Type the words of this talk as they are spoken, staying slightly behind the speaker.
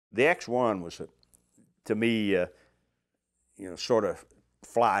The X-1 was, to me, you know, sort of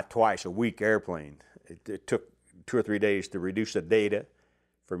fly twice a week airplane. It took 2 or 3 days to reduce the data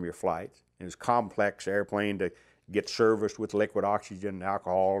from your flights. It was a complex airplane to get serviced with liquid oxygen,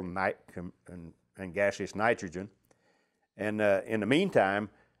 alcohol, and gaseous nitrogen. And in the meantime,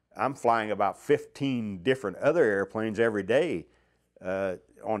 I'm flying about 15 different other airplanes every day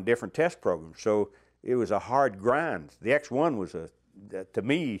on different test programs. So it was a hard grind. The X-1 was to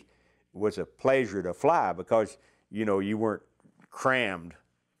me, was a pleasure to fly because, you know, you weren't crammed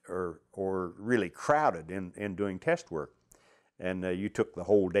or really crowded in doing test work. And you took the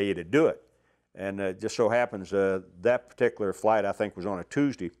whole day to do it. And it just so happens that particular flight, I think, was on a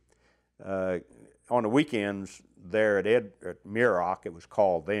Tuesday. On the weekends there at Muroc, it was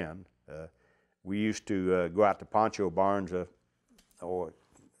called then, we used to go out to Pancho Barnes, or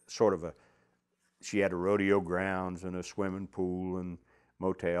sort of she had a rodeo grounds and a swimming pool and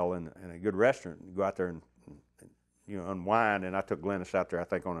motel and a good restaurant. You go out there and you know, unwind. And I took Glennis out there, I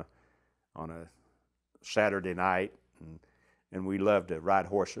think, on a Saturday night, and we loved to ride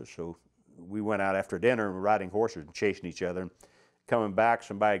horses. So we went out after dinner and were riding horses and chasing each other. And coming back,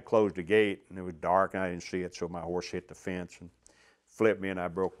 somebody had closed the gate and it was dark and I didn't see it, so my horse hit the fence and flipped me and I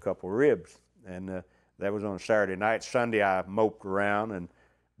broke a couple of ribs. And that was on a Saturday night. Sunday I moped around, and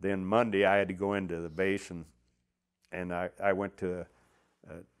then Monday I had to go into the base, and I went to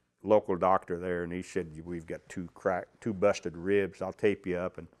a local doctor there, and he said, we've got two busted ribs, I'll tape you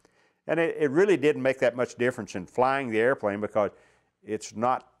up. And it really didn't make that much difference in flying the airplane because it's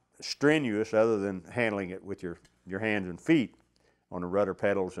not strenuous other than handling it with your hands and feet on the rudder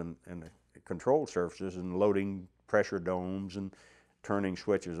pedals and the control surfaces and loading pressure domes and turning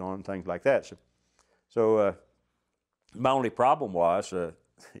switches on, things like that. So my only problem was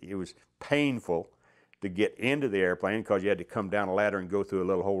it was painful to get into the airplane because you had to come down a ladder and go through a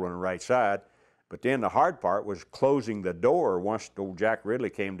little hole on the right side. But then the hard part was closing the door. Once old Jack Ridley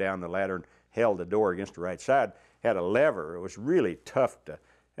came down the ladder and held the door against the right side, had a lever. It was really tough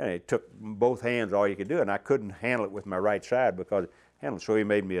and it took both hands all you could do, and I couldn't handle it with my right side because so he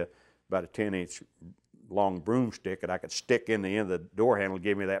made me about a 10-inch long broomstick that I could stick in the end of the door handle,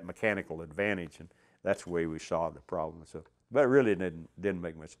 gave me that mechanical advantage, and that's the way we solved the problem. So, but it really didn't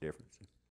make much difference.